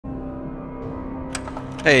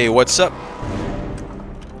Hey, what's up?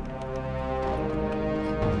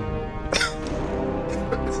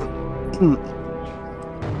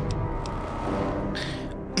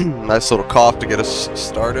 Nice little cough to get us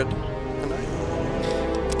started tonight.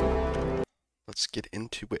 Let's get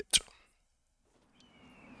into it.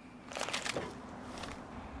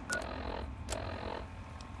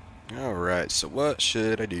 Alright, so what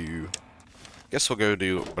should I do? Guess we'll go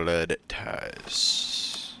do blood ties.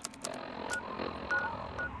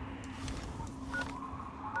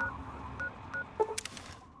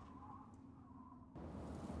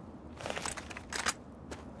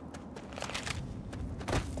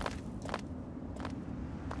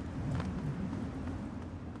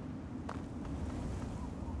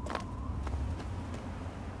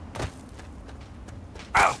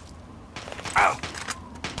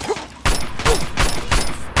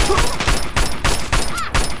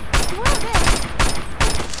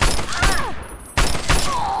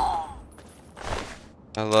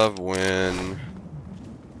 I love when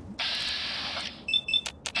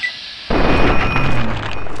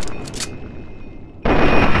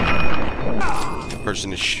the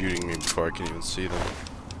person is shooting me before I can even see them.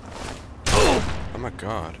 Oh my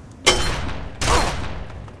god.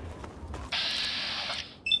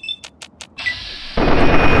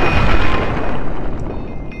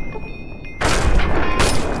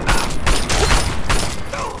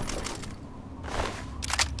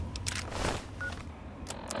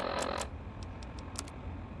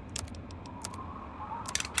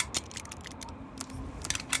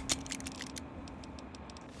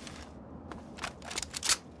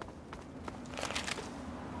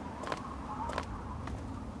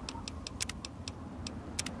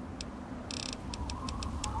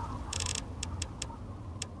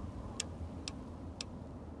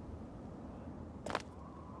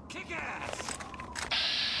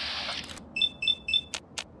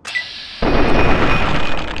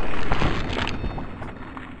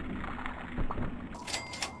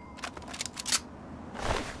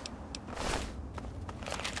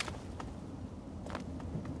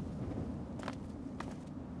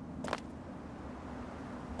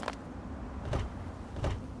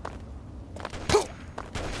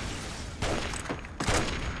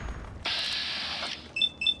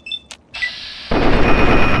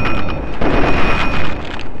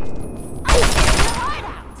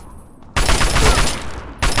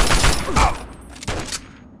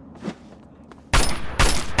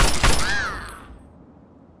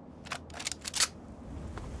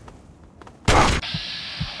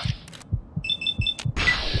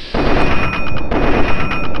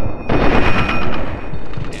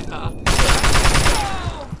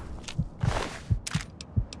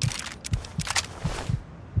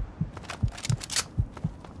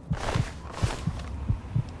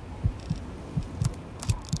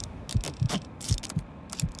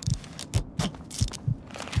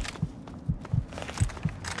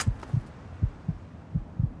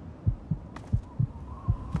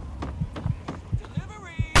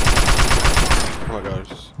 Oh my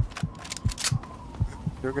gosh.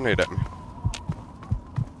 Threw a grenade at me.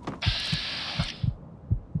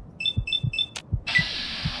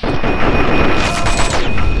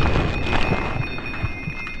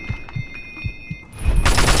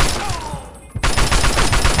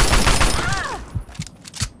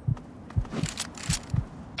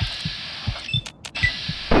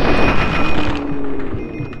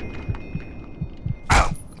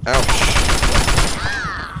 Ouch.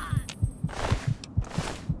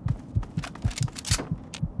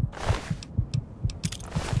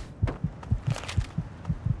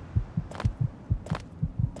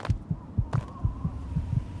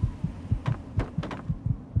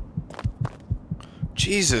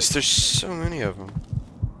 Jesus, there's so many of them.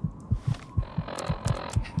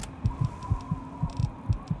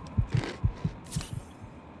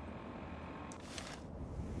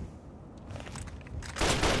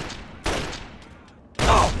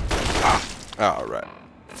 All right.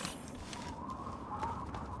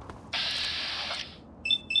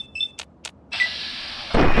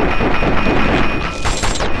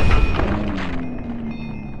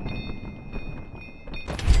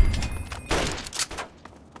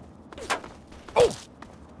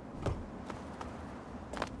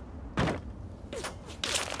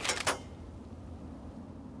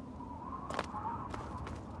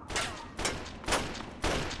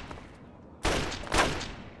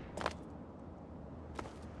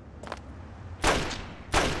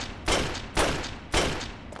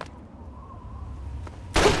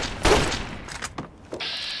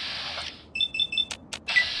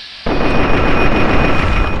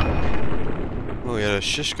 Oh, yeah,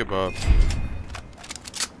 shish kebab.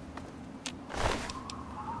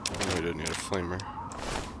 flamer.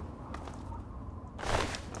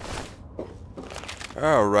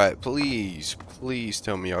 Alright, please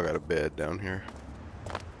tell me y'all got a bed down here.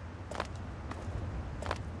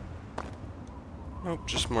 Nope,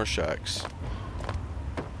 just more shacks.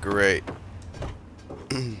 Great.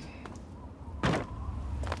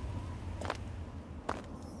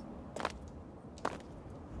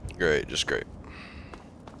 Great, just great.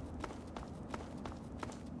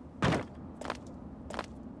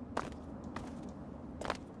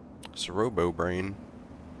 It's a robo brain.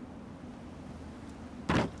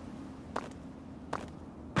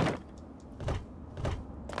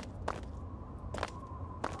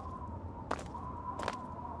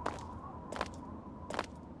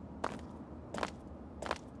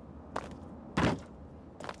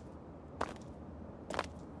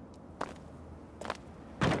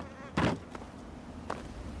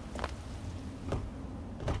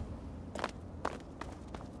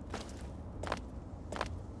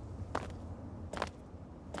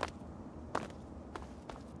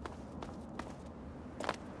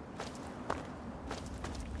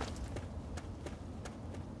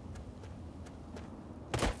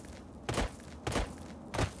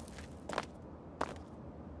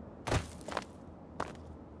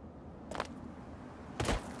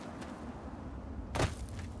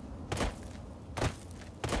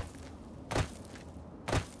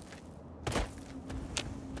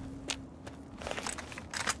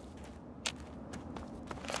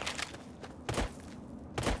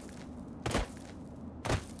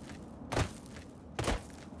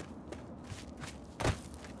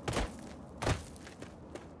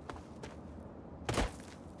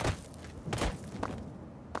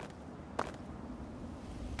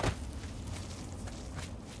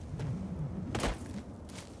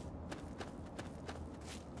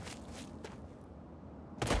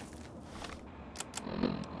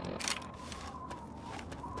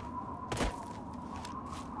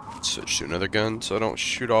 Switch to another gun so I don't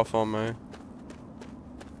shoot off on my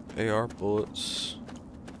AR bullets.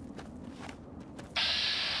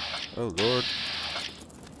 Oh lord.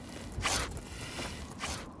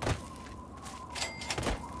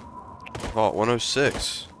 Vault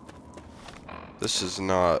 106. This is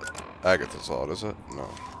not Agatha's Vault, is it? No.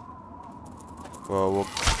 Well, we'll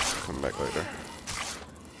come back later.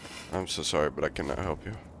 I'm so sorry, but I cannot help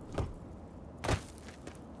you.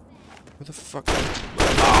 Where the fuck?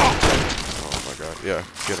 Oh my god. Yeah,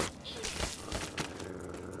 get him.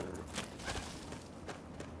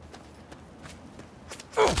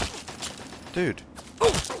 Dude.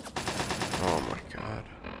 Oh my god.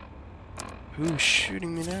 Who's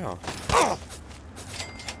shooting me now?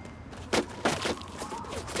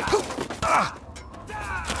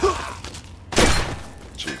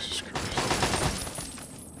 Jesus Christ.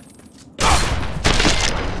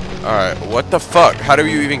 Alright, what the fuck? How do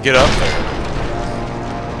you even get up there?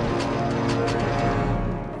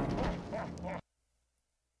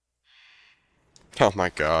 Oh my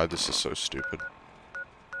god, this is so stupid.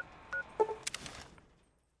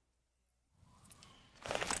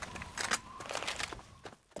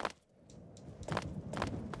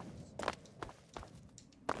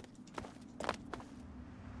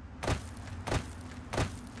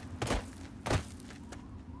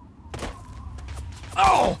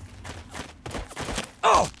 Oh!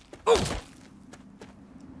 Oh! Oh!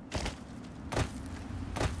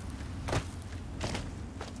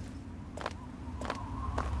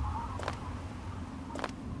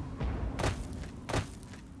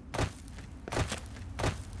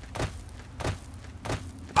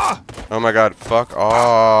 Oh my god, fuck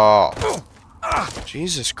off.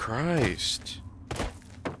 Jesus Christ.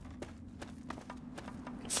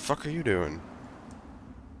 The fuck are you doing?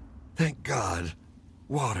 Thank God.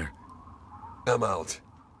 Water. I'm out.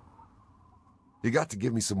 You got to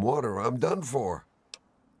give me some water or I'm done for.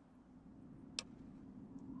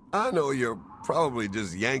 I know you're probably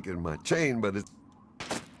just yanking my chain, but it's...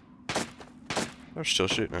 They're still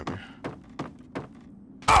shooting at me.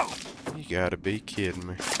 Oh! You gotta be kidding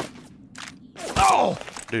me. Oh!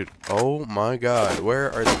 Dude, oh my god, where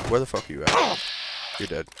the fuck are you at? You're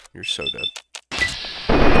dead. You're so dead.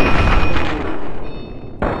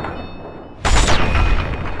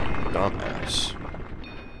 Dumbass.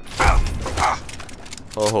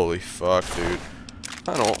 Oh, holy fuck, dude.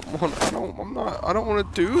 I don't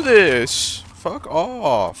want to do this. Fuck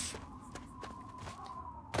off.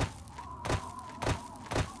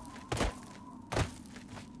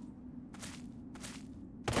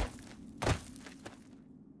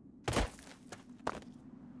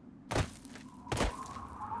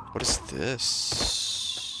 What is this?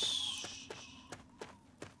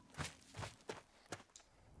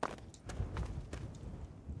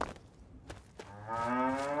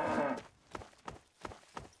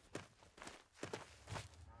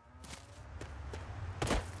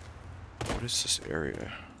 What is this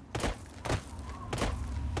area?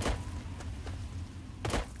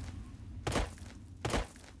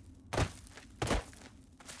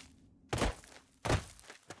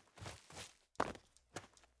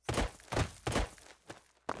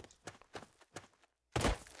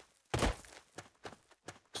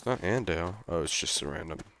 It's not Andale. Oh, it's just a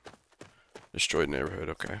random destroyed neighborhood.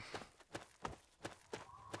 Okay.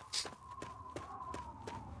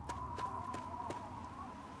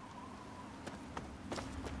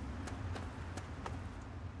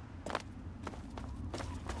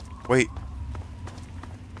 Wait.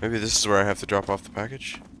 Maybe this is where I have to drop off the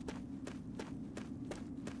package?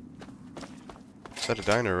 Is that a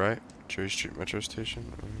diner, right? Cherry Street Metro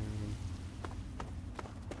Station?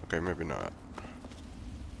 Okay, maybe not.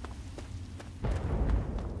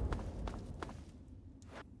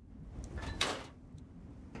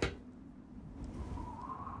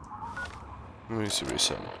 Let me see what he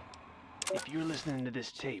said. If you're listening to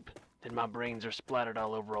this tape, then my brains are splattered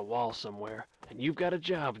all over a wall somewhere, and you've got a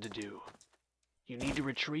job to do. You need to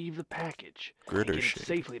retrieve the package and get it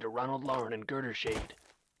safely to Ronald Lauren and Girdershade.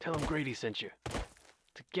 Tell him Grady sent you.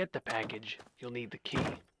 To get the package, you'll need the key.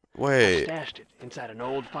 Wait. I stashed it inside an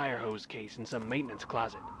old fire hose case in some maintenance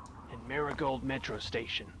closet in Marigold Metro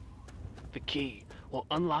Station. The key will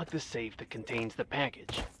unlock the safe that contains the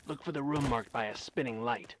package. Look for the room marked by a spinning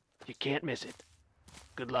light. You can't miss it.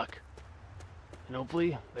 Good luck. And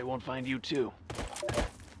hopefully, they won't find you too.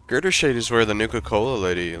 Girdershade is where the Nuka-Cola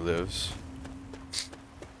lady lives.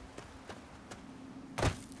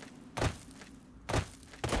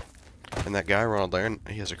 And that guy, Ronald Lauren,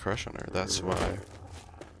 he has a crush on her. That's why.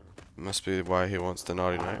 Must be why he wants the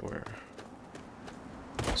naughty nightwear.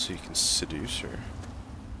 So you can seduce her.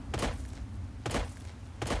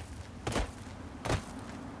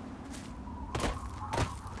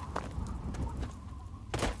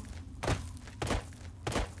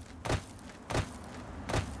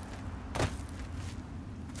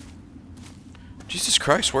 Jesus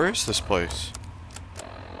Christ, where is this place?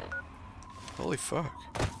 Holy fuck.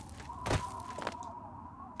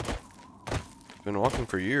 Been walking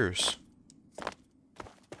for years.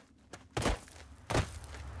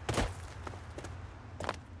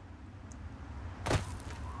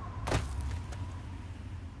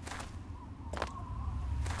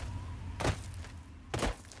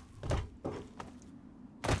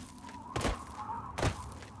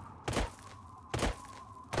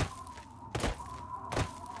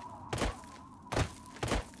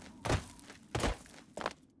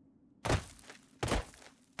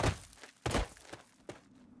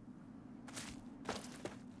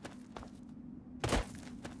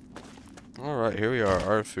 Alright, here we are,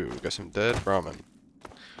 our food. We got some dead ramen.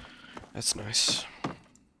 That's nice.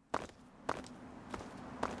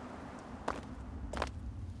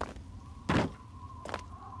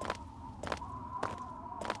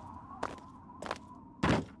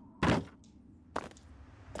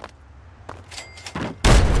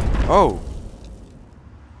 Oh!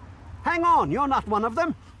 Hang on, you're not one of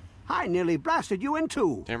them. I nearly blasted you in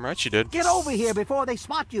two. Damn right you did. Get over here before they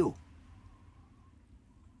spot you.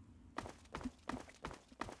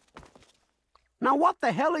 Now what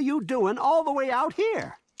the hell are you doing all the way out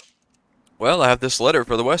here? Well, I have this letter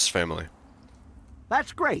for the West family.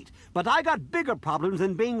 That's great, but I got bigger problems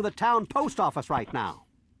than being the town post office right now.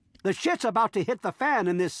 The shit's about to hit the fan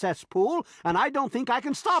in this cesspool, and I don't think I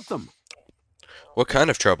can stop them. What kind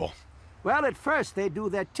of trouble? Well, at first they do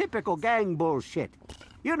their typical gang bullshit.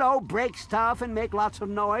 You know, break stuff and make lots of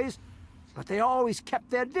noise, but they always kept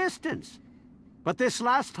their distance. But this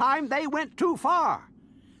last time, they went too far.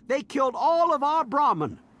 They killed all of our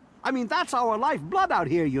Brahmin. I mean, that's our lifeblood out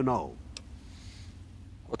here, you know.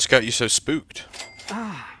 What's got you so spooked?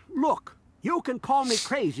 Look, you can call me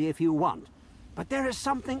crazy if you want, but there is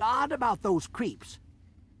something odd about those creeps.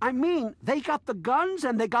 I mean, they got the guns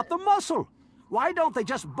and they got the muscle. Why don't they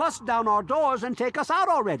just bust down our doors and take us out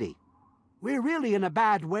already? We're really in a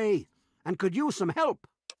bad way and could use some help.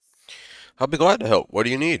 I'll be glad to help. What do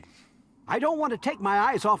you need? I don't want to take my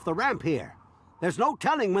eyes off the ramp here. There's no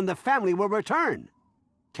telling when the family will return.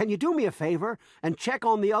 Can you do me a favor and check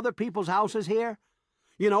on the other people's houses here?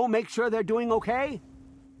 You know, make sure they're doing okay?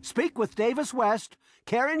 Speak with Davis West,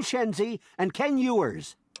 Karen Shenzi, and Ken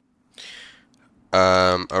Ewers.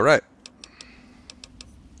 Alright.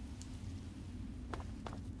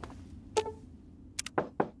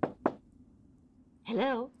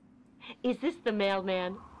 Hello? Is this the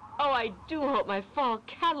mailman? Oh, I do hope my fall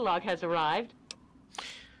catalog has arrived.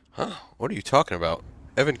 Huh? What are you talking about?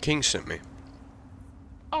 Evan King sent me.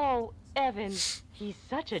 Oh, Evan, he's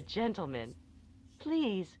such a gentleman.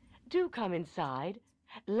 Please, do come inside.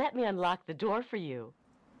 Let me unlock the door for you.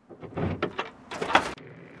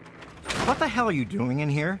 What the hell are you doing in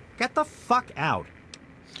here? Get the fuck out.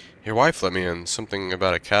 Your wife let me in. Something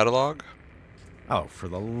about a catalog? Oh, for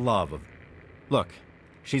the love of... Look,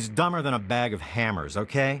 she's dumber than a bag of hammers,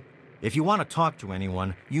 okay? If you want to talk to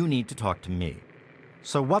anyone, you need to talk to me.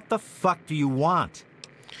 So what the fuck do you want?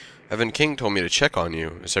 Evan King told me to check on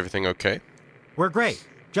you. Is everything okay? We're great.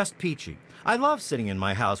 Just peachy. I love sitting in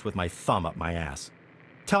my house with my thumb up my ass.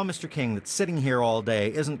 Tell Mr. King that sitting here all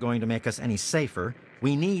day isn't going to make us any safer.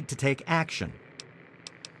 We need to take action.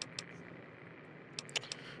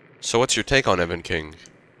 So what's your take on Evan King?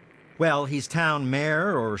 Well, he's town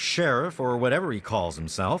mayor or sheriff or whatever he calls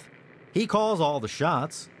himself. He calls all the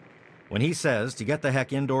shots. When he says to get the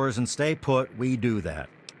heck indoors and stay put, we do that.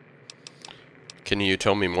 Can you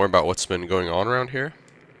tell me more about what's been going on around here?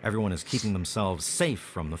 Everyone is keeping themselves safe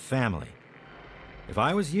from the family. If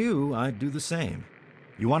I was you, I'd do the same.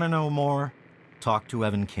 You want to know more? Talk to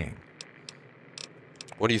Evan King.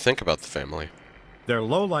 What do you think about the family? They're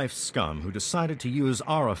low-life scum who decided to use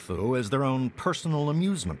Arafu as their own personal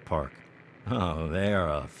amusement park. Oh, they are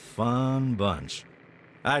a fun bunch.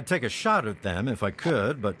 I'd take a shot at them if I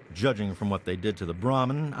could, but judging from what they did to the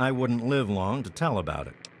Brahmin, I wouldn't live long to tell about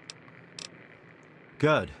it.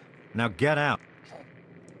 Good. Now get out.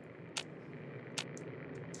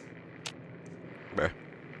 Bear.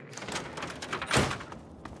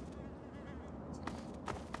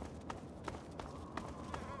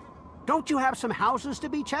 Don't you have some houses to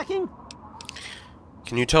be checking?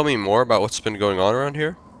 Can you tell me more about what's been going on around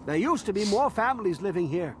here? There used to be more families living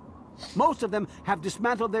here. Most of them have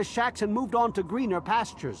dismantled their shacks and moved on to greener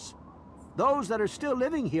pastures. Those that are still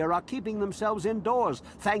living here are keeping themselves indoors,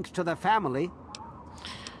 thanks to the family.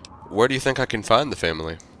 Where do you think I can find the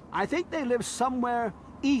family? I think they live somewhere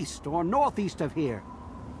east or northeast of here.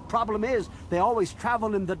 Problem is, they always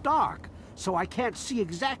travel in the dark, so I can't see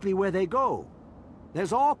exactly where they go.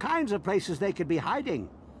 There's all kinds of places they could be hiding,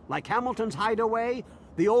 like Hamilton's Hideaway,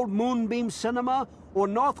 the old Moonbeam Cinema, or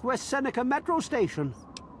Northwest Seneca Metro Station.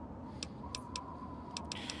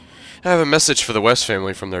 I have a message for the West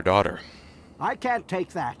family from their daughter. I can't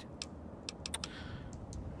take that.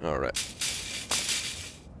 Alright.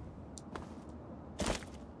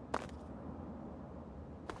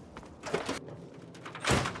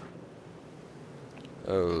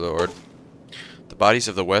 Oh, Lord. The bodies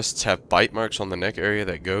of the Wests have bite marks on the neck area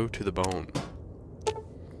that go to the bone.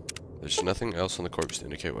 There's nothing else on the corpse to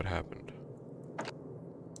indicate what happened.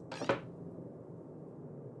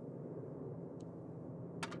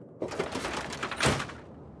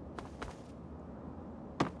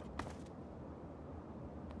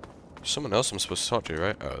 There's someone else I'm supposed to talk to,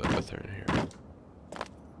 right? Oh, they're both in here.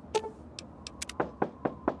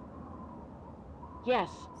 Yes.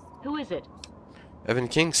 Who is it? Evan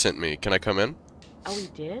King sent me. Can I come in? Oh, he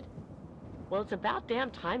did? Well, it's about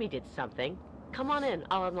damn time he did something. Come on in.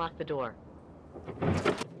 I'll unlock the door.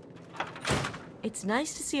 It's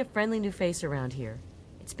nice to see a friendly new face around here.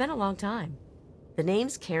 It's been a long time. The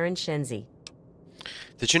name's Karen Shenzi.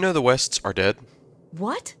 Did you know the Wests are dead?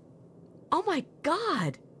 What? Oh my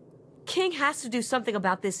God! King has to do something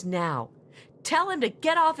about this now. Tell him to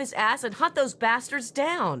get off his ass and hunt those bastards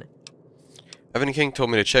down. Evan King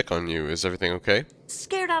told me to check on you. Is everything okay?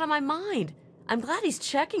 Scared out of my mind. I'm glad he's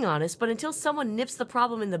checking on us, but until someone nips the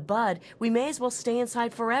problem in the bud, we may as well stay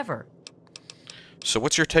inside forever. So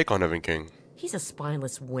what's your take on Evan King? He's a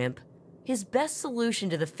spineless wimp. His best solution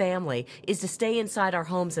to the family is to stay inside our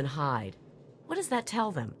homes and hide. What does that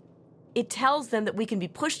tell them? It tells them that we can be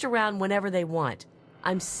pushed around whenever they want.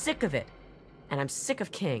 I'm sick of it. And I'm sick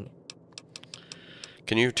of King.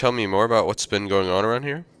 Can you tell me more about what's been going on around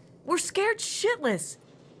here? We're scared shitless.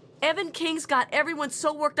 Evan King's got everyone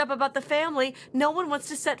so worked up about the family, no one wants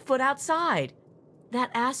to set foot outside.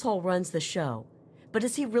 That asshole runs the show. But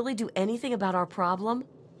does he really do anything about our problem?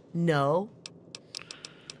 No.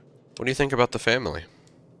 What do you think about the family?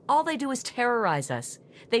 All they do is terrorize us.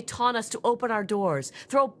 They taunt us to open our doors,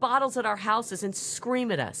 throw bottles at our houses, and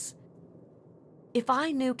scream at us. If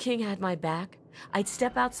I knew King had my back, I'd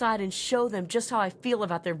step outside and show them just how I feel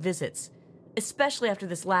about their visits, especially after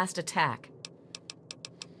this last attack.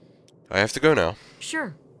 I have to go now.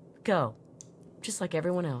 Sure, go. Just like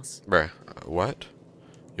everyone else. Bruh, what?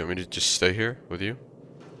 You want me to just stay here with you?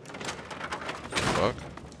 Fuck.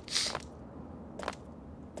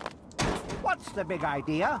 What's the big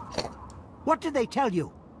idea? What did they tell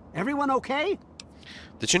you? Everyone okay?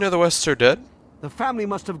 Did you know the Wests are dead? The family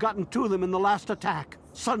must have gotten to them in the last attack.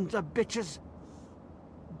 Sons of bitches.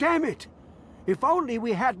 Damn it! If only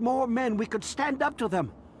we had more men, we could stand up to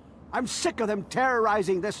them. I'm sick of them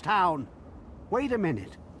terrorizing this town. Wait a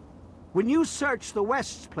minute. When you searched the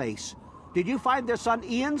West's place, did you find their son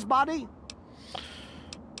Ian's body?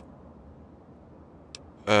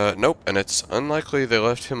 Nope, and it's unlikely they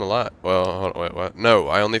left him alive. Well, hold on, wait, what? No,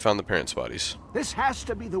 I only found the parents' bodies. This has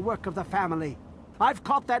to be the work of the family. I've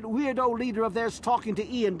caught that weirdo leader of theirs talking to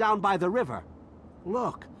Ian down by the river.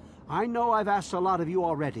 Look, I know I've asked a lot of you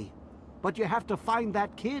already, but you have to find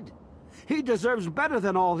that kid. He deserves better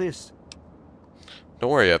than all this.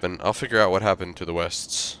 Don't worry, Evan. I'll figure out what happened to the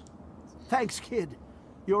Wests. Thanks, kid.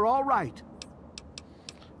 You're all right.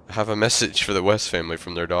 I have a message for the West family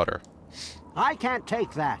from their daughter. I can't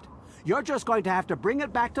take that. You're just going to have to bring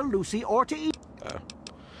it back to Lucy or to Ian. The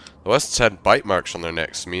Wests had bite marks on their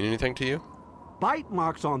necks. Mean anything to you? Bite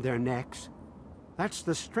marks on their necks? That's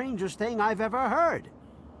the strangest thing I've ever heard.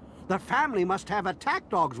 The family must have attack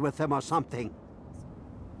dogs with them or something.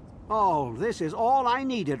 Oh, this is all I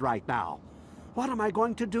needed right now. What am I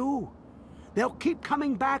going to do? They'll keep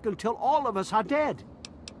coming back until all of us are dead.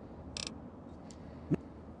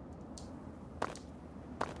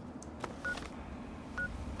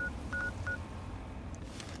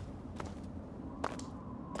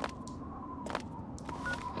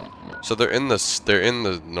 So they're in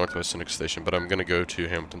the Northwest Civic Station, but I'm gonna go to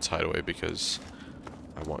Hamilton's Hideaway because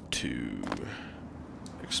I want to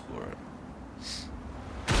explore it.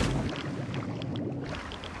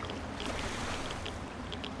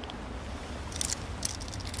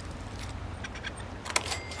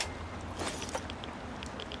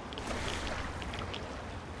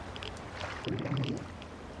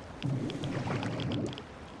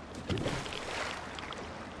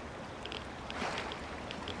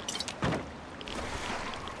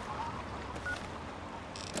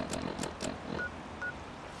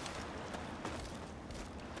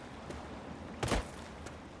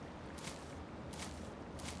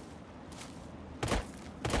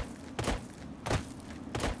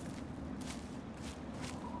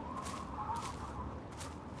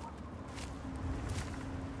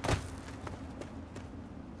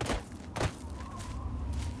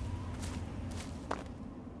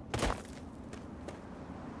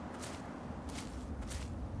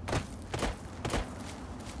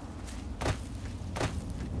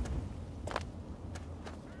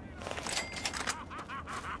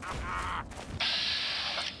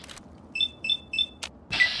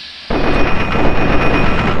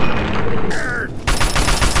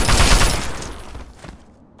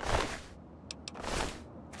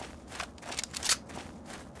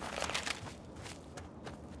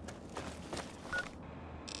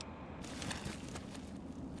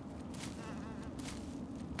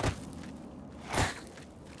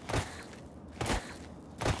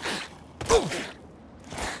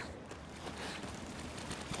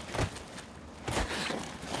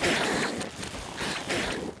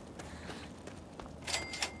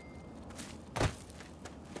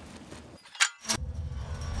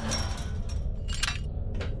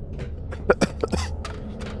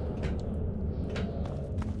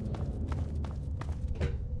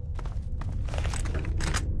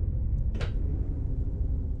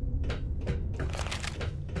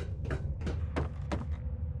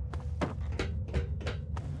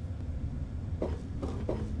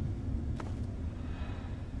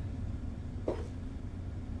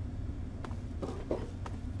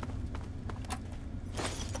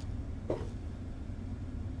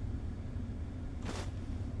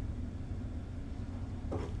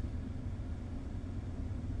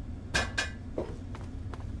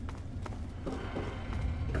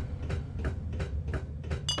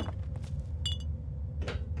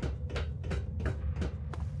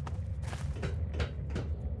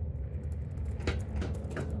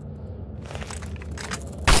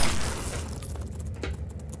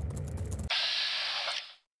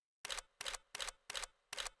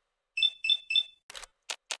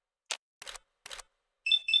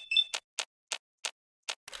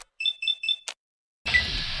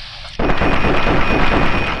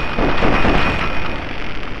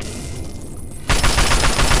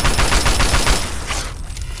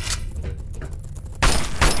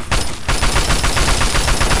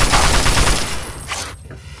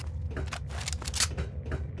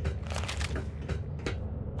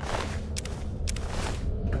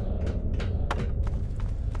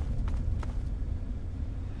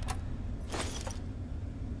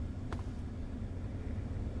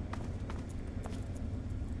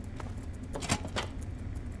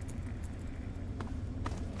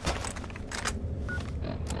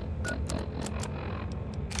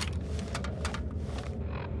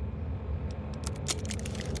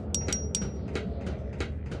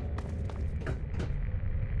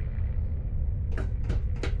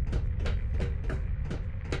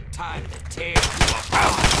 time to tear you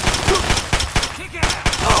apart. Kick it out!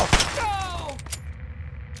 Oh!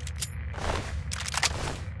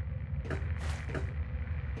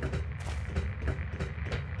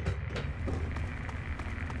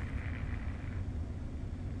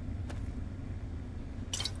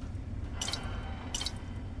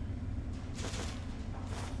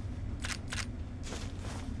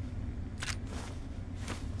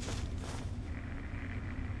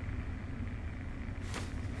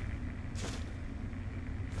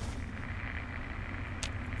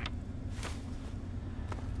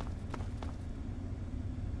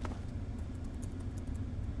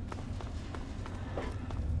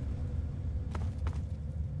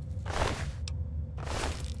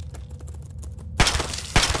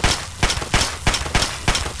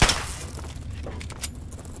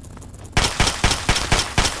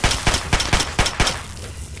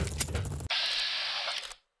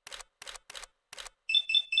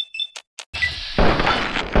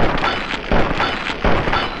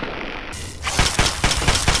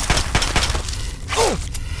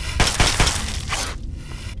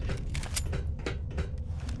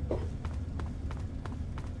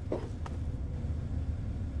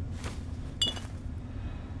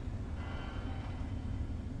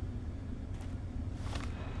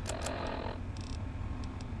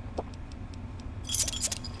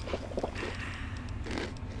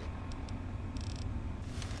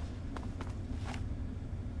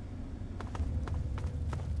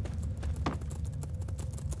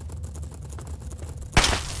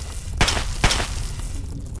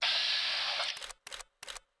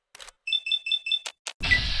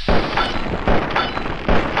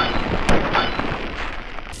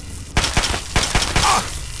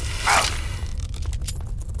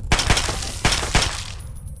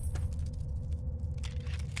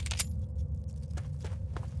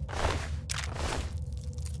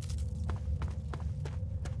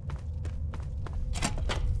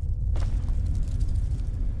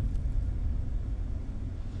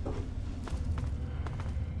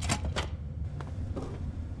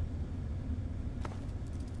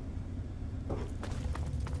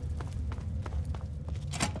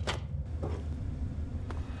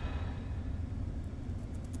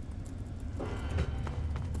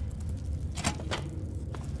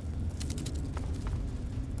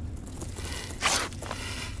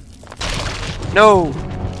 No! No!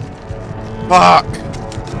 Fuck!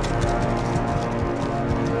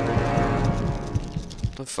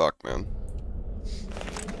 The fuck, man?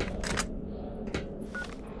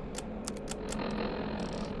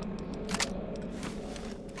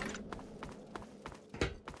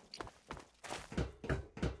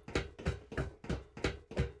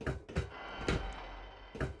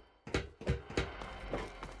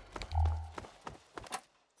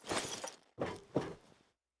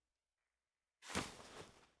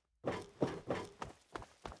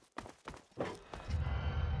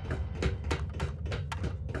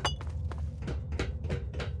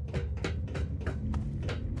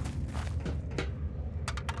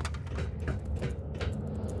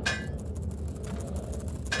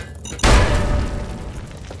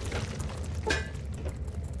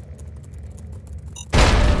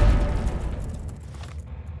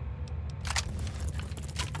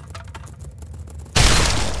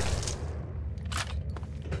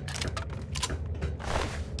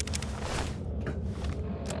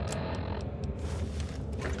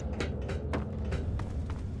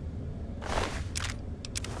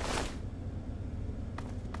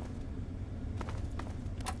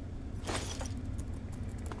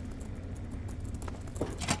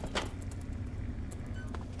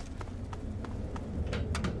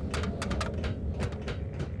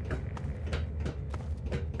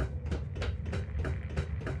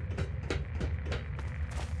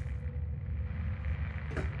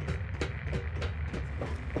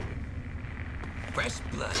 Fresh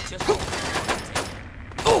blood just...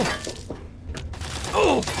 Oh!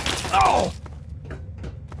 Oh! Oh!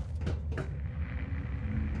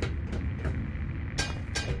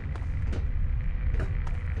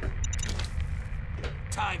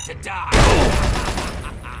 Time to die!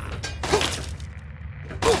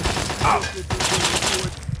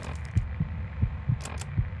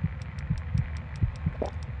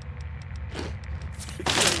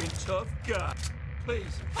 Playing tough guy.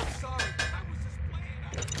 Please, I'm sorry. I was just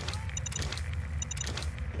playing.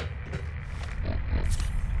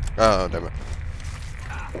 Oh, damn it.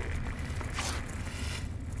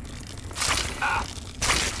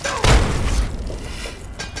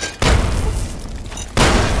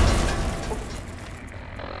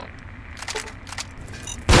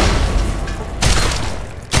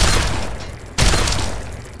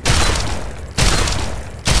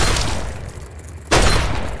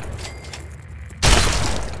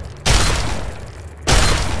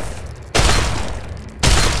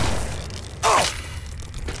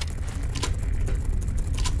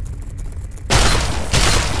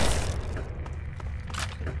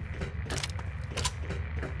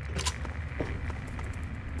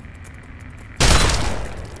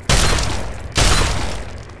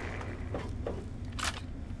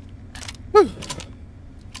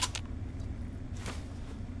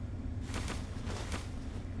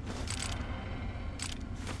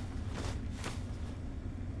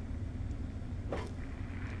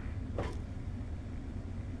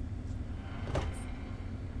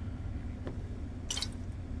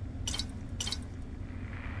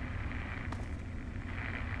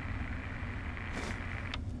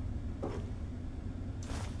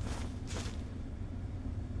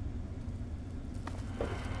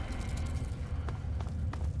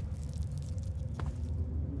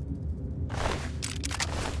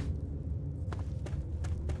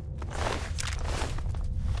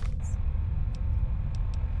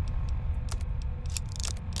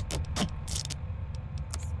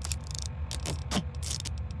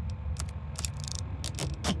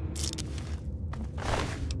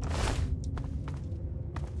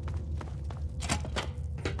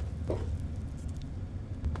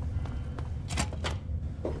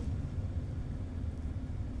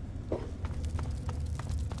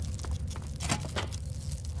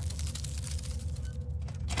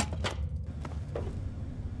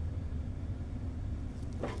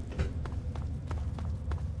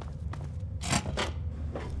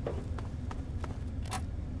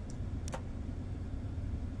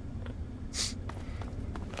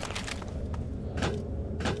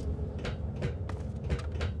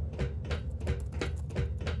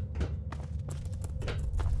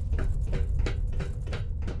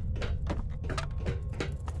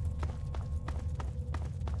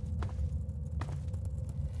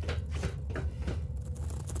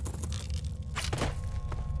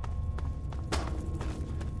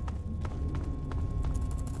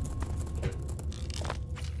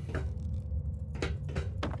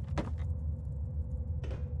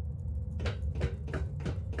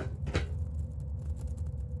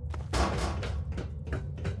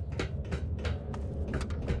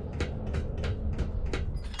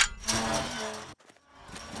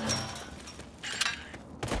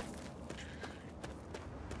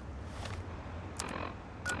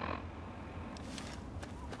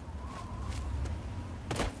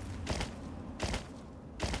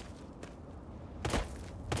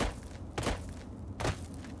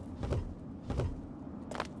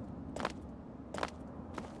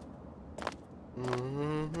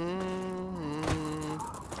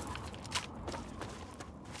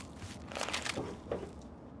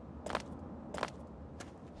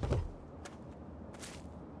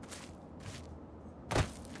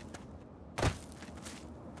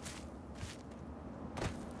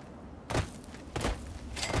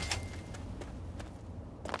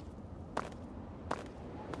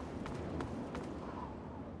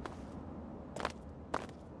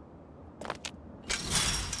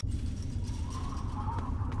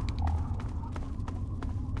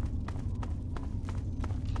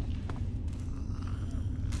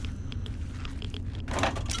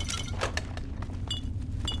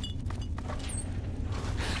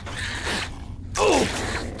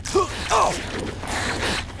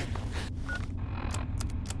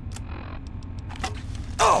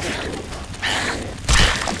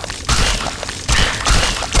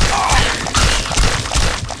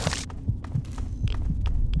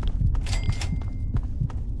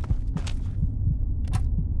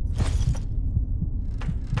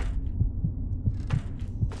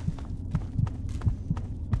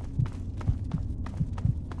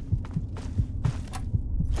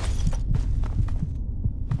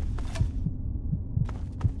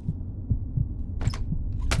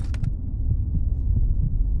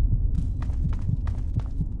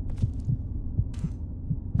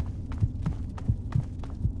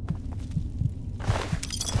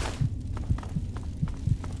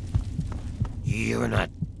 You're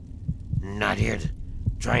not here to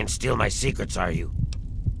try and steal my secrets, are you?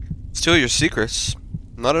 Steal your secrets?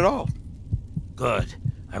 Not at all. Good.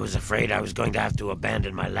 I was afraid I was going to have to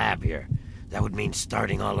abandon my lab here. That would mean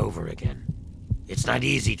starting all over again. It's not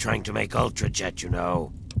easy trying to make Ultrajet, you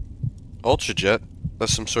know. Ultrajet?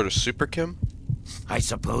 That's some sort of super chem? I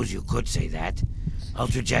suppose you could say that.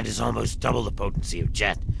 Ultrajet is almost double the potency of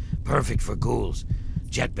Jet. Perfect for ghouls.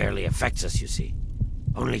 Jet barely affects us, you see.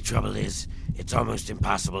 Only trouble is, it's almost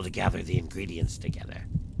impossible to gather the ingredients together.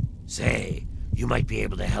 Say, you might be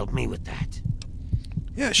able to help me with that.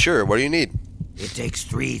 Yeah, sure. What do you need? It takes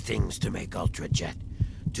 3 things to make Ultrajet.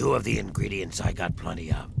 2 of the ingredients I got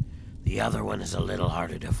plenty of. The other one is a little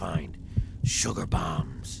harder to find. Sugar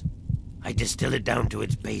bombs. I distill it down to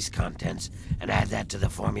its base contents and add that to the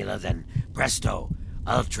formula, then presto,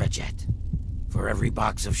 Ultrajet. For every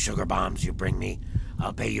box of sugar bombs you bring me,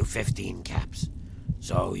 I'll pay you 15 caps.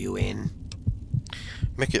 So, you in?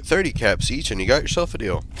 Make it 30 caps each and you got yourself a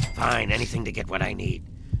deal. Fine, anything to get what I need.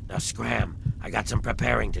 Now scram, I got some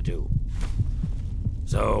preparing to do.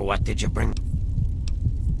 So, what did you bring?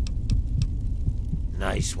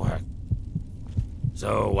 Nice work.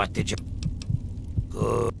 So, what did you...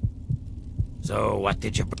 Good. So, what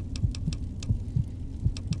did you...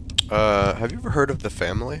 Have you ever heard of the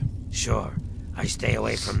family? Sure. I stay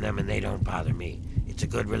away from them and they don't bother me. It's a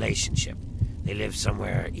good relationship. They live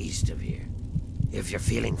somewhere east of here. If you're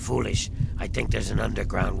feeling foolish, I think there's an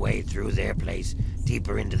underground way through their place,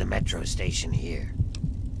 deeper into the metro station here.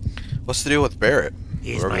 What's the deal with Barrett?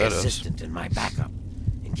 He's Whoever my that is. assistant and my backup,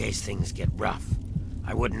 in case things get rough.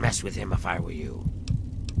 I wouldn't mess with him if I were you.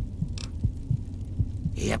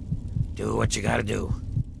 Yep, do what you gotta do.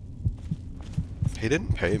 He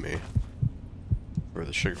didn't pay me for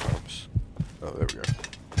the sugar bombs. Oh, there we go.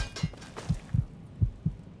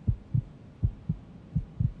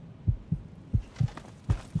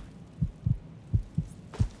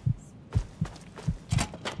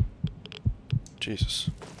 Jesus.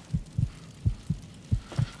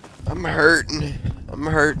 I'm hurting. I'm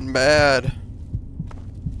hurting bad.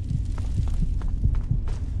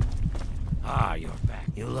 Ah, you're back.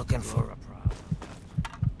 You looking for a problem?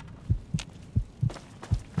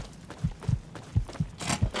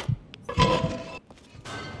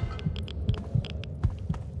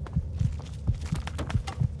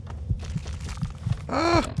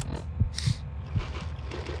 Ah!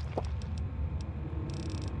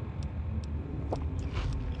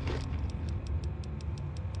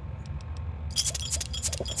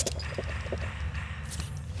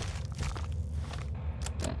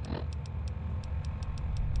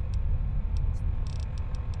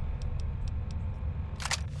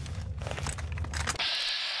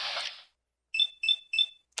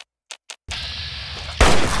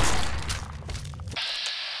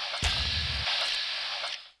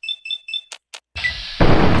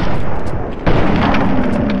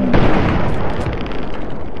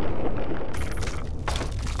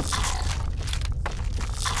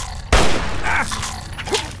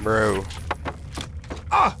 Bro.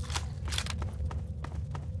 Ah!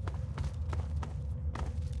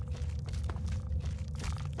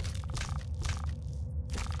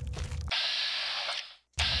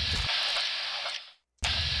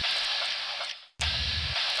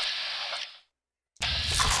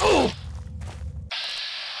 Oh!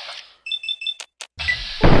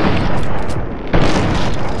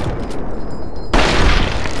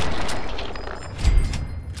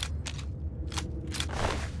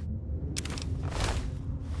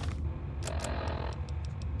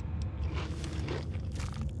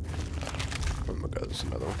 Oh my god, there's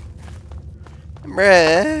another one.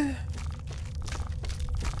 Bruh.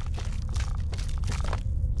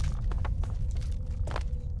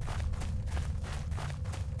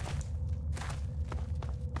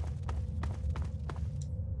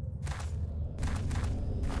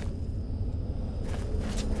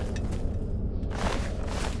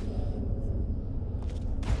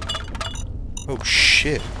 Oh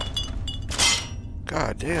shit.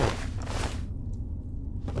 God damn.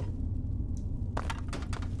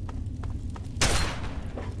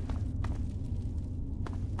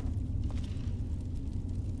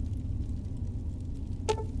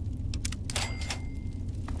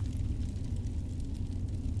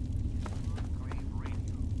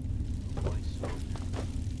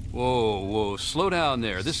 Whoa, whoa, slow down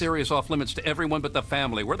there. This area's off limits to everyone but the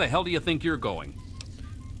family. Where the hell do you think you're going?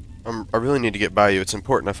 I really need to get by you. It's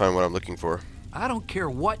important I find what I'm looking for. I don't care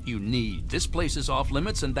what you need. This place is off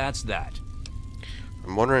limits and that's that.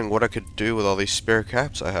 I'm wondering what I could do with all these spare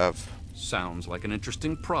caps I have. Sounds like an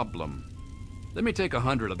interesting problem. Let me take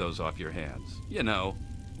 100 of those off your hands. You know,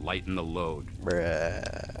 Lighten the load.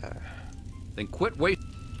 Bruh. Then quit wait.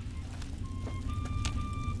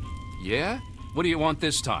 Yeah? What do you want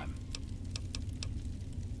this time?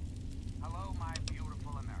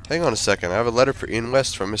 Hang on a second. I have a letter for Ian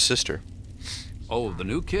West from his sister. Oh, the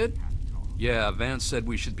new kid? Yeah, Vance said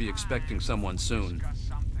we should be expecting someone soon.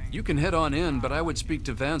 You can head on in, but I would speak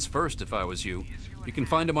to Vance first if I was you. You can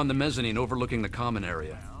find him on the mezzanine overlooking the common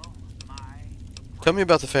area. Tell me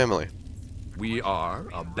about the family. We are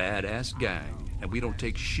a badass gang, and we don't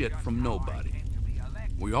take shit from nobody.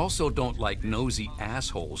 We also don't like nosy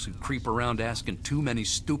assholes who creep around asking too many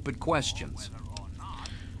stupid questions.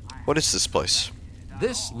 What is this place?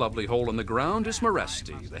 This lovely hole in the ground is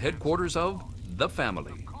Meresti, the headquarters of the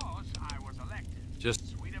family.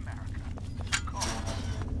 Just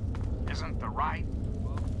isn't the right.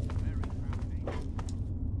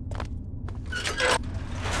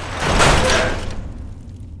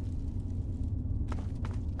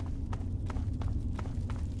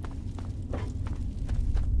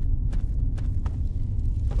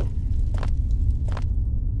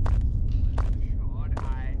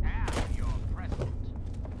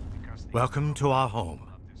 Welcome to our home.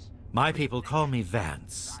 My people call me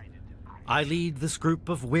Vance. I lead this group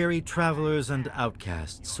of weary travelers and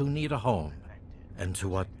outcasts who need a home. And to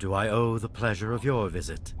what do I owe the pleasure of your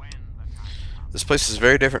visit? This place is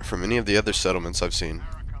very different from any of the other settlements I've seen.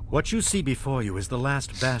 What you see before you is the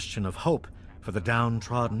last bastion of hope for the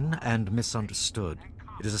downtrodden and misunderstood.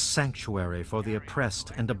 It is a sanctuary for the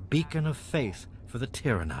oppressed and a beacon of faith for the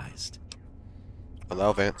tyrannized.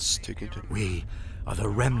 Allow Vance to continue. We are the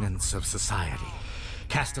remnants of society,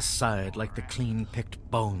 cast aside like the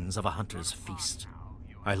clean-picked bones of a hunter's feast.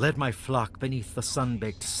 I led my flock beneath the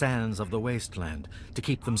sun-baked sands of the wasteland to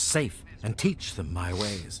keep them safe and teach them my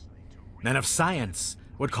ways. Men of science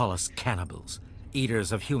would call us cannibals,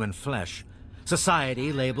 eaters of human flesh.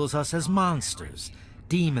 Society labels us as monsters,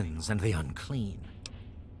 demons, and the unclean.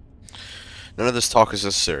 None of this talk is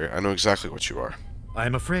necessary. I know exactly what you are. I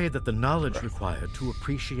am afraid that the knowledge required to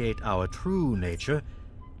appreciate our true nature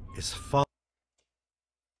is far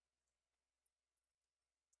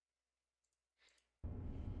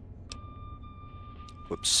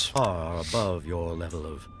above your level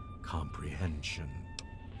of comprehension.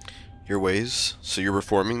 Your ways? So you're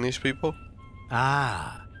reforming these people?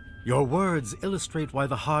 Ah, your words illustrate why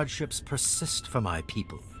the hardships persist for my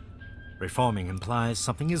people. Reforming implies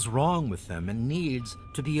something is wrong with them and needs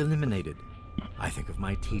to be eliminated. I think of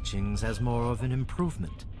my teachings as more of an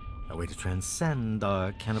improvement, a way to transcend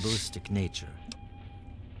our cannibalistic nature.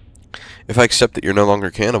 If I accept that you're no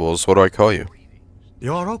longer cannibals, what do I call you?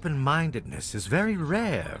 Your open-mindedness is very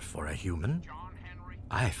rare for a human.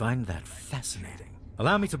 I find that fascinating.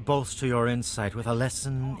 Allow me to bolster your insight with a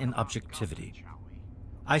lesson in objectivity.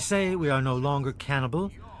 I say we are no longer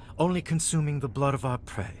cannibal, only consuming the blood of our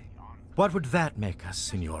prey. What would that make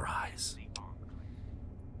us in your eyes?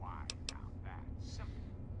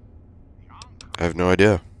 I have no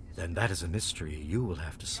idea. Then that is a mystery you will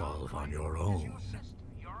have to solve on your own.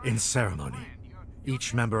 In ceremony,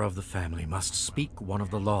 each member of the family must speak one of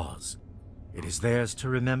the laws. It is theirs to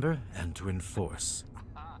remember and to enforce.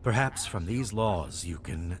 Perhaps from these laws you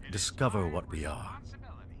can discover what we are.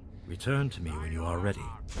 Return to me when you are ready.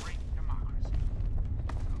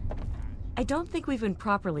 I don't think we've been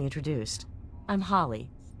properly introduced. I'm Holly,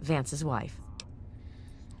 Vance's wife.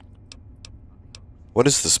 What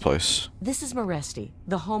is this place? This is Meresti,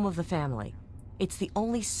 the home of the family. It's the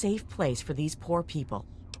only safe place for these poor people.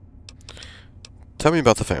 Tell me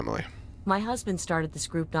about the family. My husband started this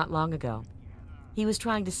group not long ago. He was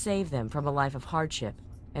trying to save them from a life of hardship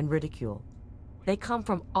and ridicule. They come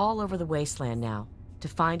from all over the wasteland now to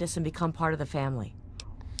find us and become part of the family.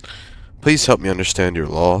 Please help me understand your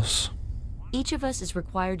laws. Each of us is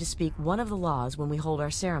required to speak one of the laws when we hold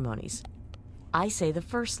our ceremonies. I say the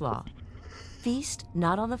first law. Feast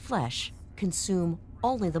not on the flesh, consume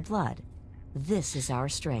only the blood. This is our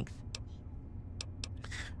strength.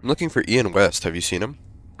 I'm looking for Ian West. Have you seen him?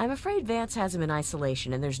 I'm afraid Vance has him in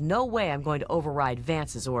isolation, and there's no way I'm going to override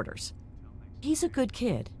Vance's orders. He's a good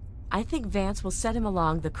kid. I think Vance will set him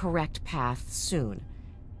along the correct path soon,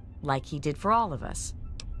 like he did for all of us.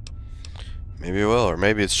 Maybe it will, or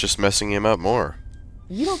maybe it's just messing him up more.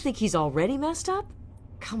 You don't think he's already messed up?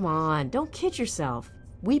 Come on, don't kid yourself.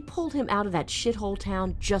 We pulled him out of that shithole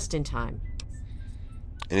town just in time.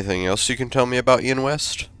 Anything else you can tell me about Ian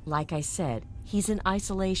West? Like I said, he's in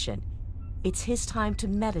isolation. It's his time to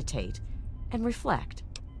meditate and reflect.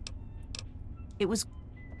 It was...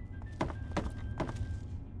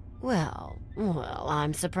 Well,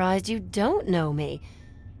 I'm surprised you don't know me.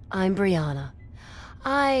 I'm Brianna.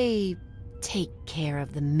 I take care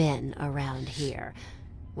of the men around here.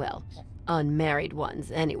 Well, unmarried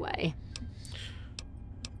ones, anyway.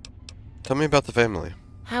 Tell me about the family.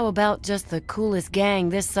 How about just the coolest gang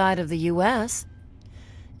this side of the U.S.?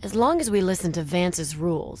 As long as we listen to Vance's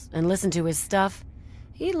rules and listen to his stuff,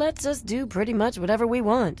 he lets us do pretty much whatever we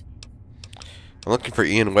want. I'm looking for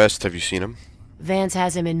Ian West. Have you seen him? Vance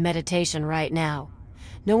has him in meditation right now.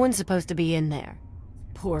 No one's supposed to be in there.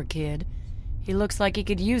 Poor kid. He looks like he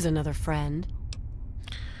could use another friend.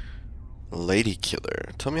 Lady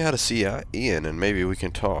Killer. Tell me how to see Ian and maybe we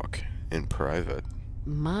can talk in private.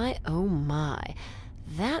 My, oh my.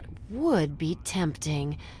 That would be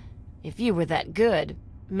tempting. If you were that good,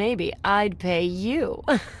 maybe I'd pay you.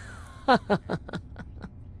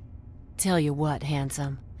 Tell you what,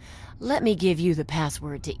 handsome. Let me give you the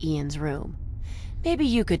password to Ian's room. Maybe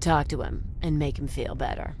you could talk to him and make him feel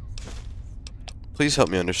better. Please help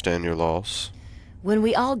me understand your laws. When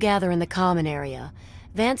we all gather in the common area,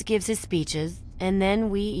 Vance gives his speeches, and then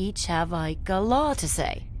we each have, like, a law to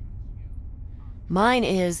say. Mine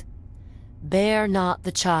is, bear not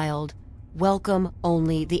the child, welcome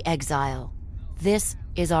only the exile. This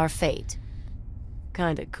is our fate.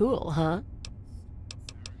 Kinda cool, huh?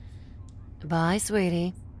 Bye,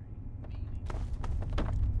 sweetie.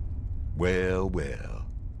 Well, well.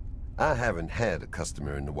 I haven't had a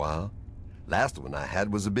customer in a while. Last one I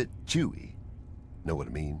had was a bit chewy. Know what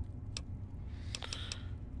I mean?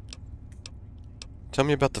 Tell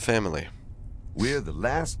me about the family. We're the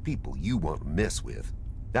last people you want to mess with.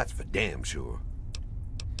 That's for damn sure.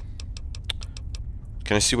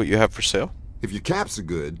 Can I see what you have for sale? If your caps are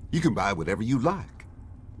good, you can buy whatever you like.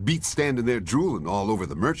 Beats standing there drooling all over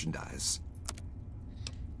the merchandise.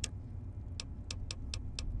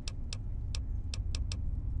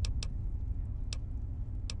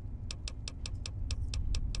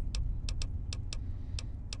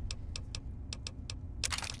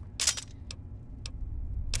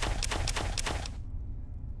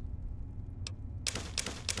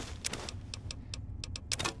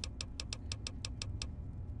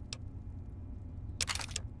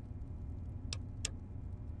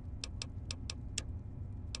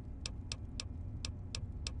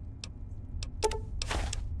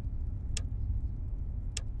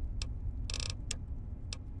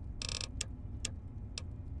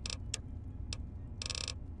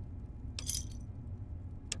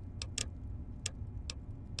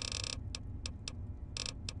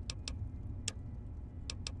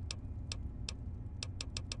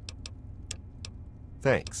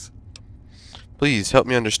 Thanks. Please help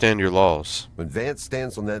me understand your laws. When Vance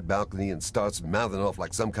stands on that balcony and starts mouthing off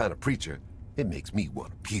like some kind of preacher, it makes me want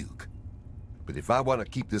to puke. But if I want to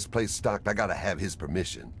keep this place stocked, I gotta have his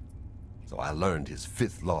permission. So I learned his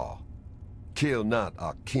 5th law. Kill not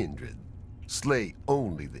our kindred. Slay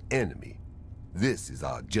only the enemy. This is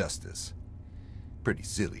our justice. Pretty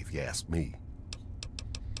silly if you ask me.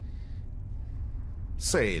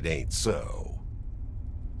 Say it ain't so.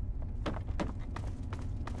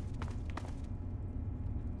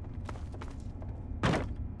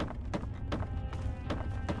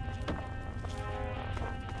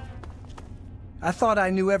 I thought I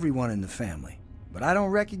knew everyone in the family, but I don't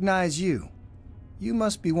recognize you. You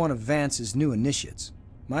must be one of Vance's new initiates.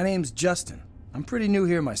 My name's Justin. I'm pretty new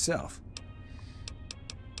here myself.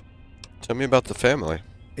 Tell me about the family.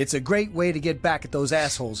 It's a great way to get back at those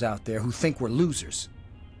assholes out there who think we're losers.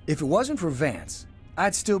 If it wasn't for Vance,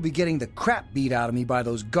 I'd still be getting the crap beat out of me by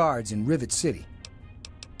those guards in Rivet City.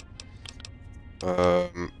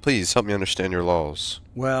 Please help me understand your laws.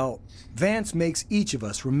 Well, Vance makes each of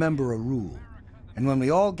us remember a rule. And when we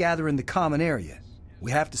all gather in the common area,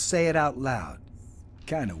 we have to say it out loud.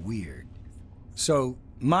 Kinda weird. So,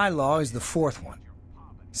 my law is the 4th one.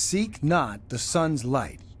 Seek not the sun's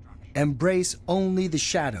light. Embrace only the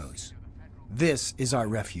shadows. This is our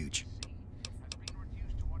refuge.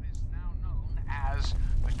 As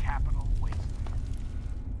the capital wasteland.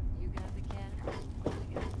 You got the cat?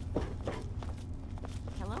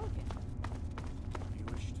 Hello again. You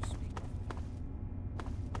wish to speak?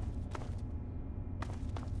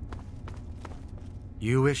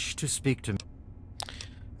 You wish to speak to me?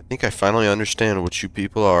 I think I finally understand what you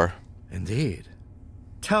people are. Indeed.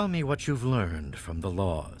 Tell me what you've learned from the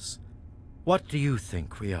laws. What do you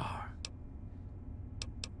think we are?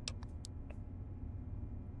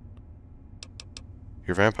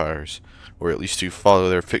 You're vampires, or at least you follow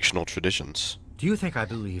their fictional traditions. Do you think I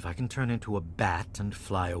believe I can turn into a bat and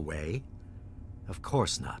fly away? Of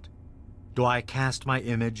course not. Do I cast my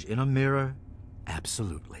image in a mirror?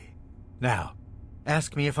 Absolutely. Now,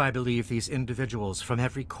 Ask me if I believe these individuals from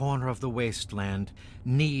every corner of the wasteland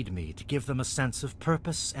need me to give them a sense of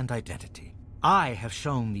purpose and identity. I have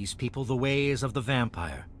shown these people the ways of the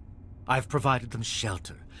vampire. I've provided them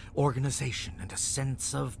shelter, organization, and a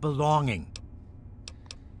sense of belonging.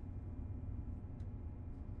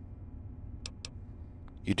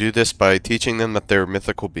 You do this by teaching them that they're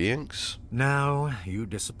mythical beings? Now, you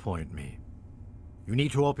disappoint me. You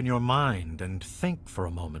need to open your mind and think for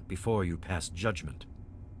a moment before you pass judgment.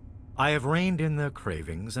 I have reined in their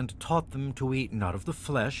cravings and taught them to eat not of the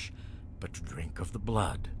flesh, but to drink of the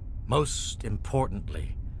blood. Most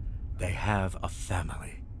importantly, they have a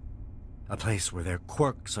family. A place where their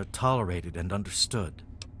quirks are tolerated and understood.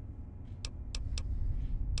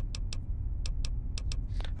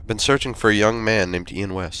 I've been searching for a young man named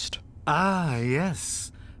Ian West. Ah,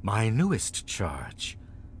 yes. My newest charge.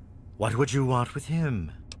 What would you want with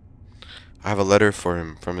him? I have a letter for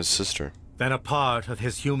him from his sister. Then a part of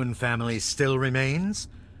his human family still remains?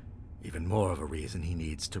 Even more of a reason he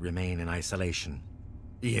needs to remain in isolation.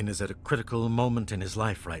 Ian is at a critical moment in his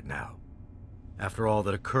life right now. After all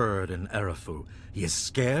that occurred in Arafu, he is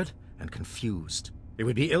scared and confused. It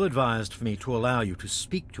would be ill-advised for me to allow you to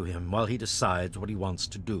speak to him while he decides what he wants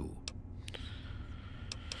to do.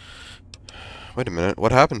 Wait a minute,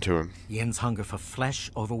 what happened to him? Ian's hunger for flesh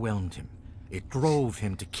overwhelmed him. It drove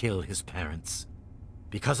him to kill his parents.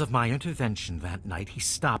 Because of my intervention that night, he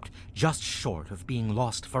stopped just short of being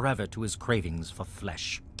lost forever to his cravings for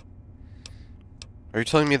flesh. Are you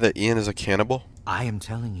telling me that Ian is a cannibal? I am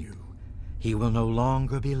telling you, he will no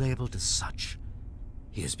longer be labeled as such.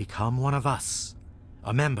 He has become one of us,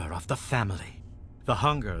 a member of the family. The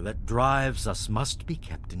hunger that drives us must be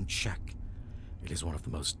kept in check. It is one of the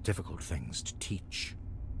most difficult things to teach.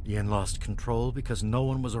 Ian lost control because no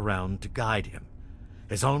one was around to guide him.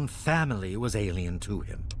 His own family was alien to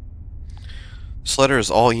him. This letter is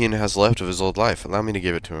all Ian has left of his old life. Allow me to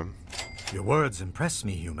give it to him. Your words impress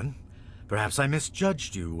me, human. Perhaps I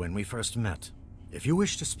misjudged you when we first met. If you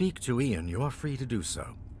wish to speak to Ian, you are free to do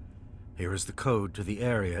so. Here is the code to the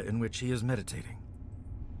area in which he is meditating.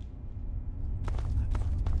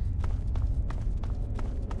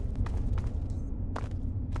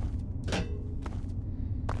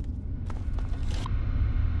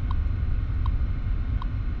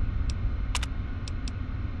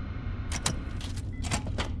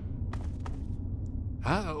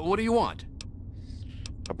 What do you want?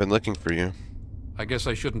 I've been looking for you. I guess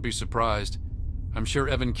I shouldn't be surprised. I'm sure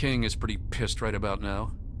Evan King is pretty pissed right about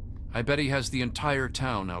now. I bet he has the entire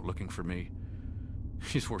town out looking for me.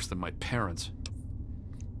 He's worse than my parents.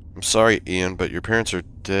 I'm sorry, Ian, but your parents are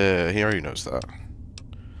dead. He already knows that.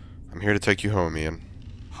 I'm here to take you home, Ian.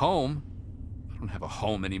 Home? I don't have a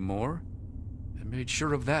home anymore. I made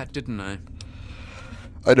sure of that, didn't I?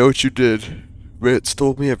 I know what you did. Red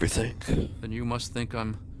stole me everything. Then you must think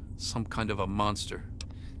I'm some kind of a monster.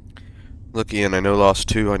 Look, Ian, I know loss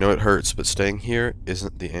too. I know it hurts, but staying here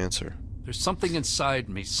isn't the answer. There's something inside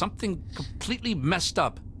me, something completely messed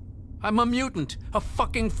up. I'm a mutant, a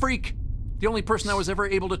fucking freak. The only person I was ever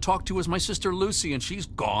able to talk to was my sister Lucy, and she's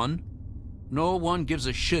gone. No one gives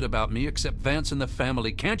a shit about me except Vance and the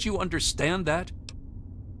family. Can't you understand that?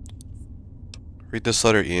 Read this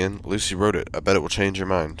letter, Ian. Lucy wrote it. I bet it will change your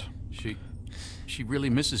mind. She really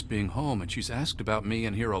misses being home, and she's asked about me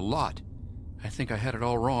in here a lot. I think I had it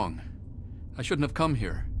all wrong. I shouldn't have come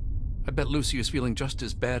here. I bet Lucy is feeling just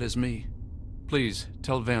as bad as me. Please,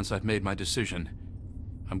 tell Vance I've made my decision.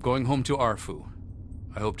 I'm going home to Arfu.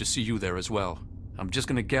 I hope to see you there as well. I'm just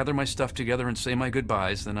gonna gather my stuff together and say my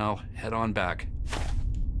goodbyes, then I'll head on back. If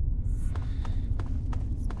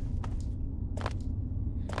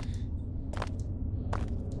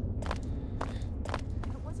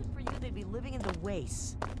it wasn't for you, they'd be living in the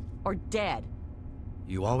wastes. Or dead.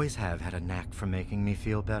 You always have had a knack for making me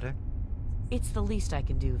feel better. It's the least I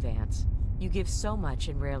can do, Vance. You give so much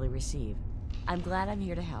and rarely receive. I'm glad I'm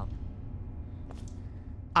here to help.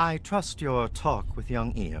 I trust your talk with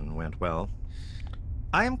young Ian went well.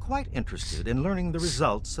 I am quite interested in learning the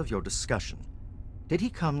results of your discussion. Did he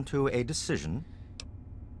come to a decision?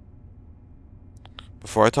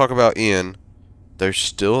 Before I talk about Ian, there's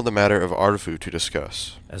still the matter of Arfu to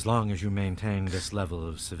discuss. As long as you maintain this level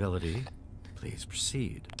of civility, please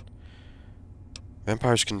proceed.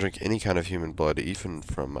 Vampires can drink any kind of human blood, even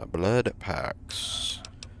from blood packs.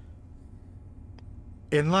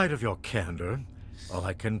 In light of your candor, all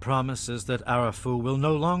I can promise is that Arafu will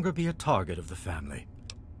no longer be a target of the family.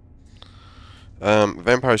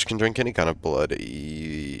 Vampires can drink any kind of blood,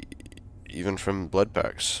 even from blood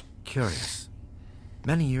packs. Curious.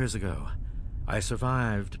 Many years ago, I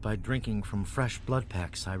survived by drinking from fresh blood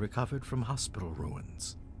packs I recovered from hospital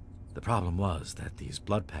ruins. The problem was that these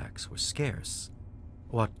blood packs were scarce.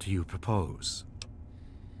 What do you propose?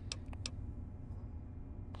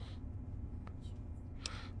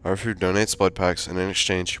 Arefu donates blood packs, and in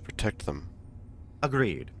exchange you protect them.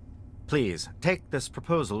 Agreed. Please, take this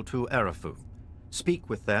proposal to Arefu. Speak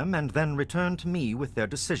with them, and then return to me with their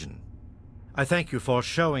decision. I thank you for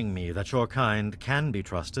showing me that your kind can be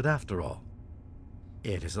trusted after all.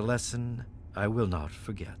 It is a lesson I will not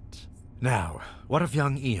forget. Now, what of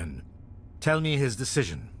young Ian? Tell me his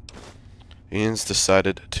decision. Ian's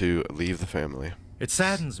decided to leave the family. It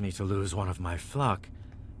saddens me to lose one of my flock,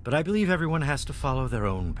 but I believe everyone has to follow their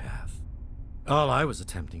own path. All I was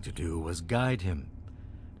attempting to do was guide him.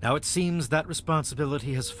 Now it seems that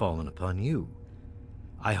responsibility has fallen upon you.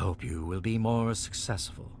 I hope you will be more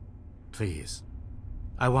successful. Please,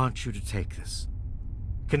 I want you to take this.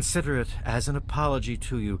 Consider it as an apology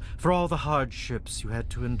to you for all the hardships you had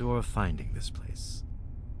to endure finding this place.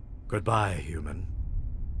 Goodbye, human.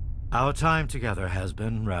 Our time together has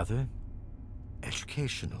been rather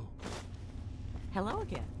educational. Hello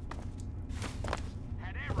again.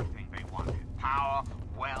 Had everything they wanted. Power,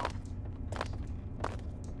 wealth.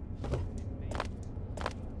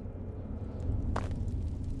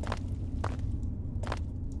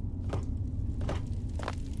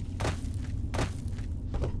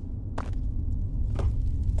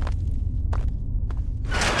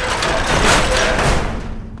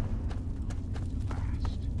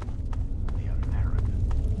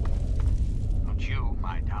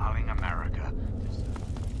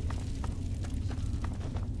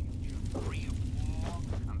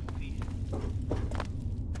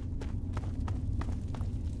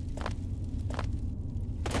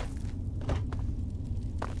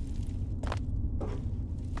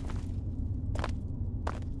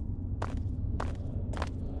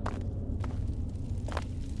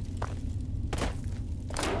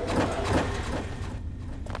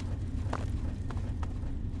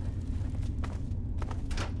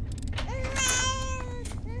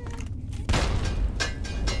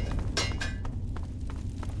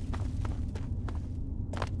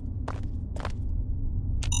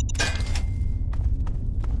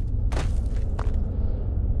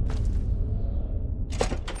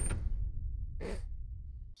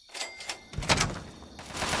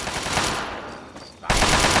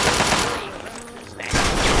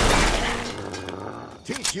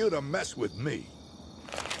 Teach you to mess with me.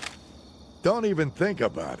 Don't even think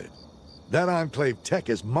about it. That Enclave tech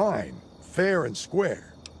is mine, fair and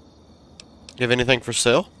square. You have anything for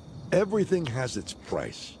sale? Everything has its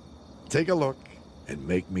price. Take a look and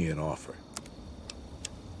make me an offer.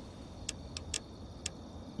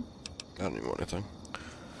 I don't even want anything.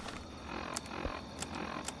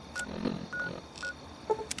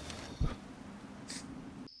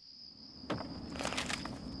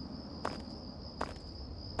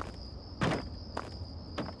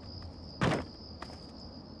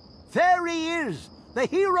 There he is, the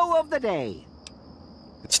hero of the day.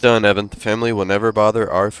 It's done, Evan. The family will never bother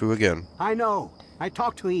Arefu again. I know. I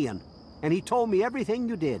talked to Ian, and he told me everything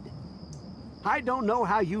you did. I don't know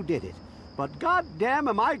how you did it, but goddamn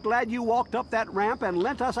am I glad you walked up that ramp and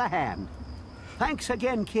lent us a hand. Thanks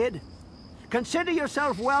again, kid. Consider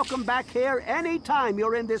yourself welcome back here any time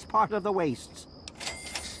you're in this part of the wastes.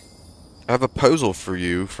 I have a proposal for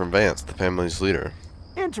you from Vance, the family's leader.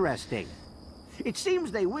 Interesting. It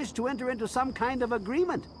seems they wish to enter into some kind of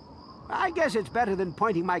agreement. I guess it's better than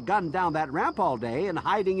pointing my gun down that ramp all day and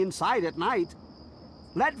hiding inside at night.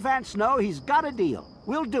 Let Vance know he's got a deal.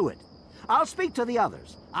 We'll do it. I'll speak to the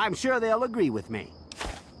others. I'm sure they'll agree with me.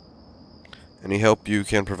 Any help you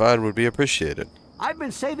can provide would be appreciated. I've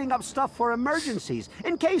been saving up stuff for emergencies,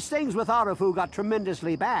 in case things with Arefu got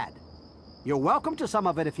tremendously bad. You're welcome to some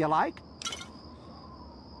of it if you like.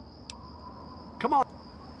 Come on.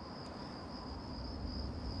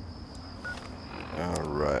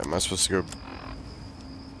 Alright, am I supposed to go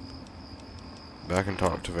back and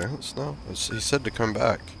talk to Vance now? He said to come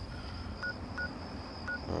back.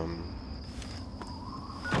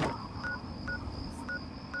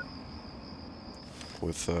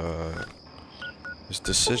 With his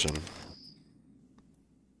decision.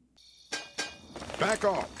 Back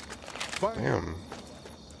off. Damn.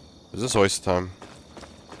 Is this a waste of time?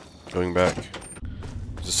 Going back?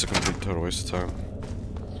 Is this a complete total waste of time?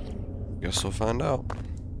 Guess we'll find out.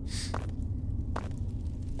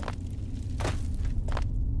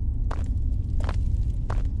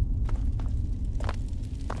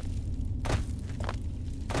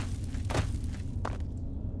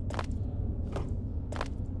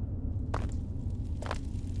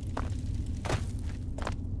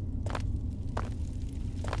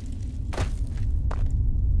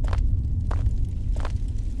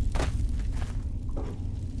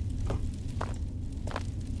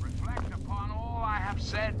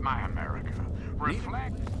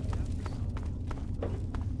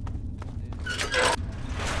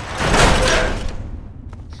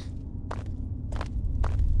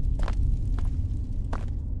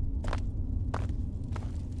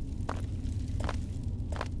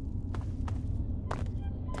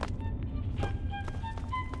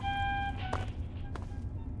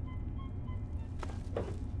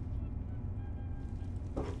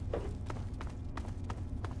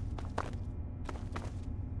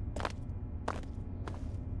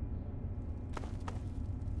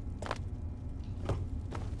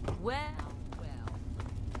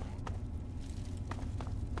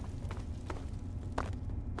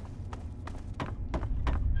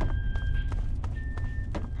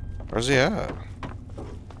 Where's he at?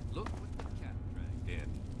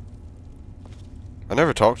 I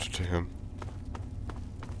never talked to him.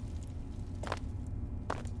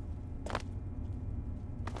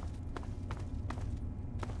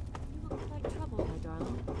 You look like trouble, my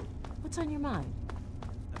darling. What's on your mind?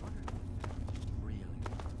 I wonder if it's really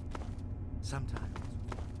sometimes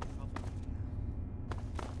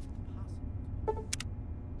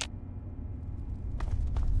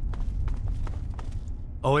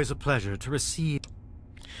always a pleasure to receive.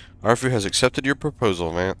 Arafu has accepted your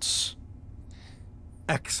proposal, Vance.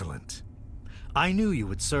 Excellent. I knew you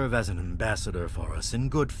would serve as an ambassador for us in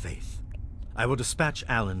good faith. I will dispatch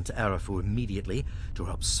Alan to Arafu immediately to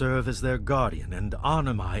help serve as their guardian and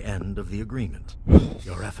honor my end of the agreement.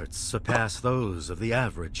 Your efforts surpass those of the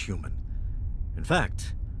average human. In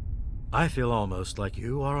fact, I feel almost like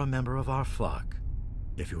you are a member of our flock.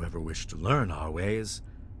 If you ever wish to learn our ways,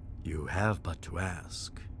 you have but to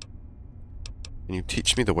ask. Can you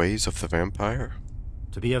teach me the ways of the vampire?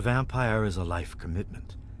 To be a vampire is a life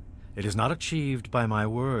commitment. It is not achieved by my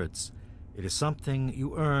words. It is something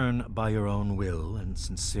you earn by your own will and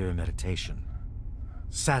sincere meditation.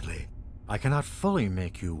 Sadly, I cannot fully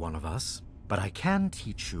make you one of us, but I can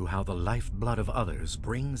teach you how the lifeblood of others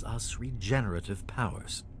brings us regenerative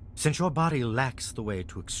powers. Since your body lacks the way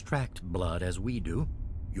to extract blood as we do,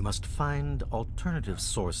 you must find alternative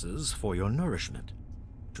sources for your nourishment.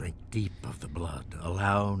 Drink deep of the blood.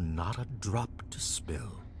 Allow not a drop to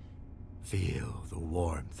spill. Feel the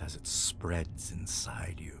warmth as it spreads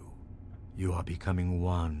inside you. You are becoming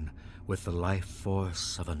one with the life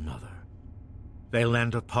force of another. They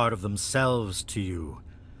lend a part of themselves to you.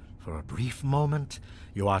 For a brief moment,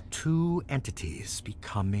 you are two entities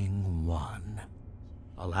becoming one.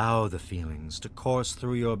 Allow the feelings to course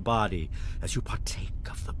through your body as you partake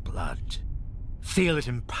of the blood. Feel it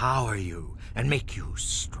empower you and make you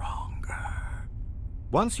stronger.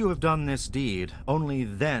 Once you have done this deed, only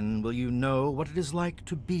then will you know what it is like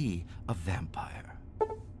to be a vampire.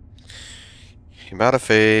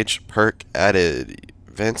 Hematophage perk added.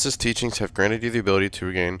 Vance's teachings have granted you the ability to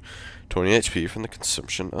regain 20 HP from the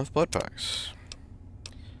consumption of blood packs.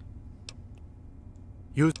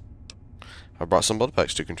 I brought some blood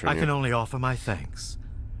packs to contribute. I can only offer my thanks.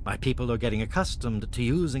 My people are getting accustomed to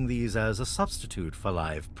using these as a substitute for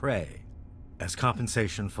live prey. As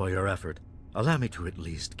compensation for your effort, allow me to at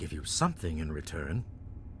least give you something in return.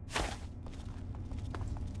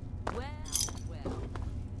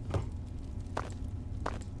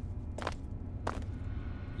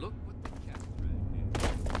 Look what the cat dragged in.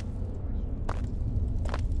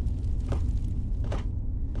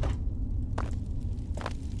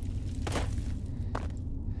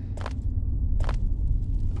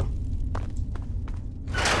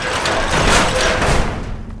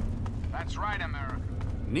 That's right, America.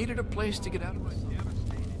 Needed a place to get out of myself.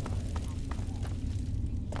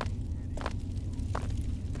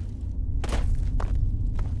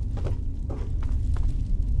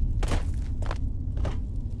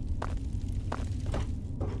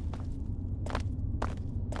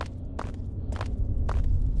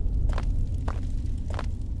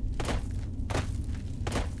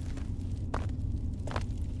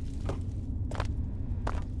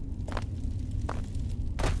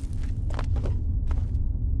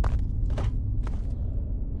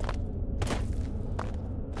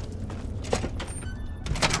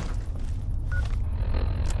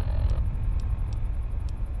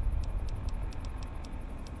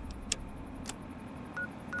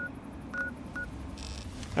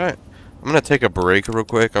 Alright, I'm gonna take a break real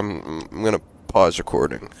quick. I'm gonna pause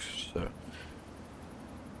recording. So,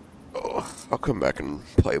 I'll come back and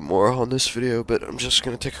play more on this video, but I'm just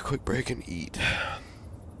gonna take a quick break and eat.